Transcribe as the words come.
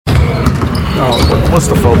What's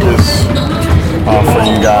the focus for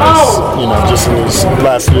you guys, just in these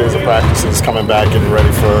last few days of practices, coming back and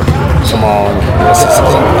ready for tomorrow and the rest of the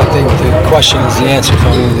season? I think the question is the answer,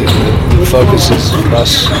 Tony. The focus is for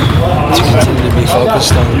us to continue to be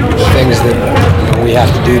focused on the things that we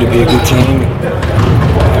have to do to be a good team.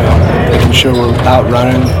 Making sure we're out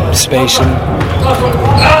running, spacing,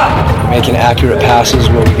 making accurate passes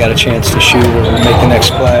where we got a chance to shoot or make the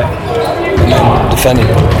next play, and then defending.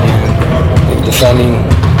 And defending,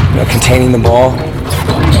 containing the ball,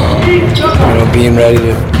 being ready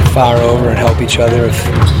to fire over and help each other if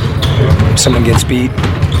someone gets beat,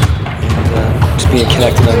 and just being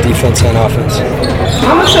connected on defense and offense.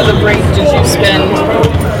 How much of the break did you spend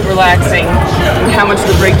relaxing, and how much of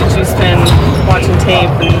the break did you spend watching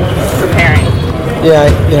tape and preparing?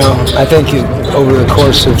 Yeah, I think over the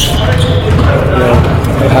course of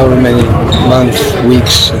however many months,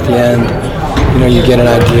 weeks at the end, you get an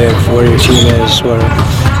idea of where your team is, where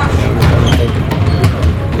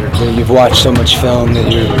you've watched so much film that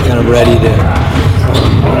you're kind of ready to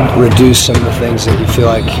reduce some of the things that you feel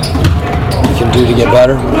like you can do to get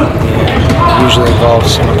better. It usually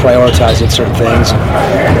involves prioritizing certain things,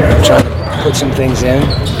 trying to put some things in,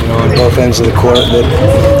 on both ends of the court that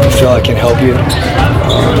you feel like can help you.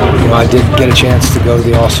 I did get a chance to go to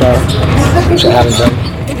the All-Star, which I haven't done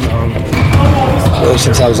really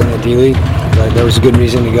since I was in the D-League. But there was a good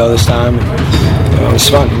reason to go this time. It was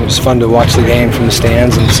fun. It was fun to watch the game from the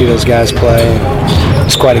stands and see those guys play. It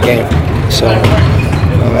was quite a game. So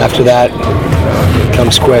after that, it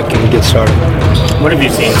comes quick and it gets started. What have you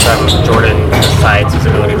seen from Jordan besides his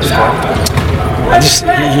ability to score?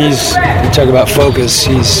 You talk about focus.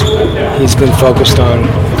 He's been focused on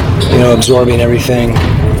absorbing everything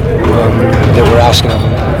that we're asking of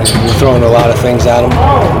him. We're throwing a lot of things at him,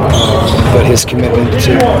 but his commitment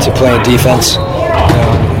to playing defense,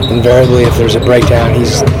 invariably, if there's a breakdown,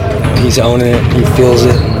 he's owning it. He feels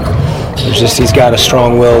it. He's got a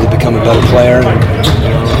strong will to become a better player, and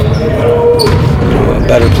a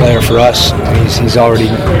better player for us. He's already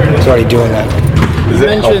doing that. Is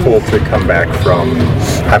it helpful to come back from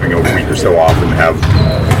having a week or so off and have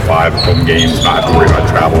 5 home games, not have to worry about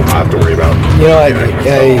travel, not have to worry about...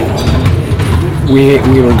 We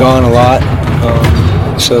were gone a lot,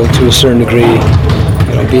 so to a certain degree,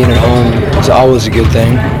 being at home is always a good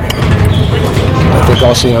thing. I think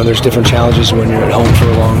also, there's different challenges when you're at home for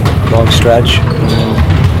a long stretch.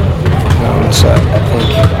 So I think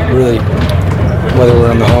really, whether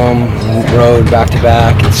we're on the home road, back to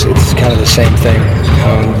back, it's kind of the same thing.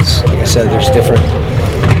 Like I said, there's different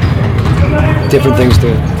things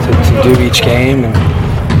to do each game, and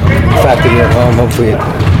the fact that you're at home, hopefully it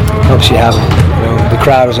helps you have the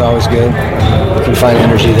crowd is always good. You can find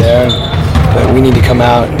energy there, but we need to come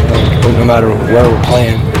out, no matter where we're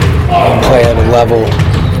playing, and play at a level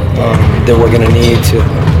that we're going to need to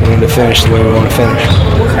finish the way we want to finish.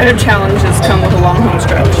 What kind of challenges come with a long home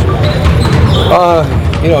stretch?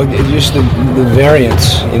 Just the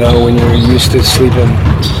variance. When you're used to sleeping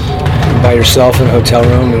by yourself in a hotel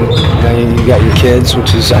room, and you got your kids,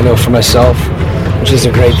 which is, I know for myself, which is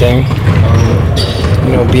a great thing.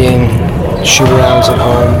 Being shoot-arounds at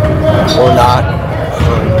home or not.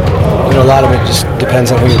 A lot of it just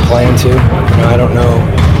depends on who you're playing to. I don't know,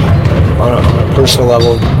 on a personal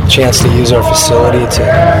level, chance to use our facility to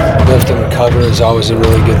lift and recover is always a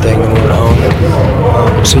really good thing when we're at home.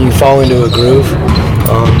 So you fall into a groove,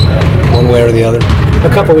 one way or the other. A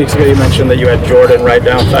couple weeks ago you mentioned that you had Jordan write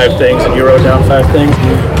down 5 things and you wrote down 5 things.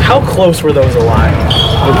 How close were those aligned?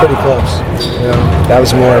 They're pretty close. That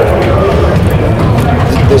was more...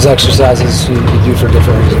 Those exercises you do for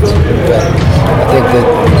different reasons. But I think that,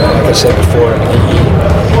 like I said before, you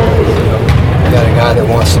got a guy that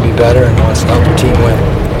wants to be better and wants to help your team win.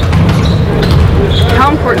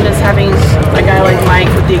 How important is having a guy like Mike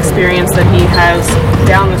with the experience that he has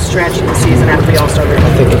down the stretch in the season after the All-Star break?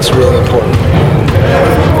 I think it's really important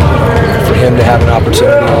for him to have an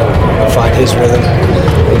opportunity to find his rhythm.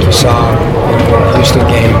 Like you saw in the Houston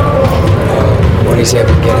game, when he's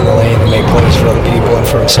able to get in the lane and make plays for other people and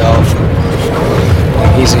for himself.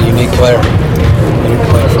 He's a unique player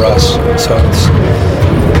for us. So it's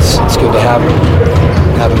good to have him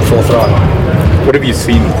full throttle. What have you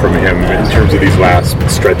seen from him in terms of these last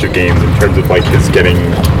stretch of games, in terms of his getting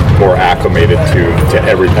more acclimated to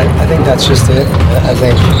everything? I think that's just it. I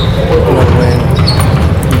think when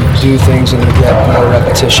you do things and you get more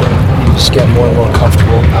repetition, you just get more and more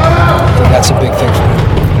comfortable. I think that's a big thing for him.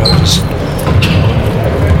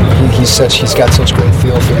 He's got such great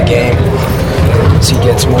feel for the game. As he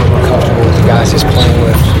gets more and more comfortable with the guys he's playing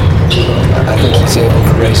with, I think he's able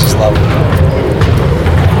to raise his level.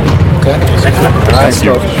 Okay? All right, Thank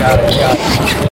you. Spoke. Got it.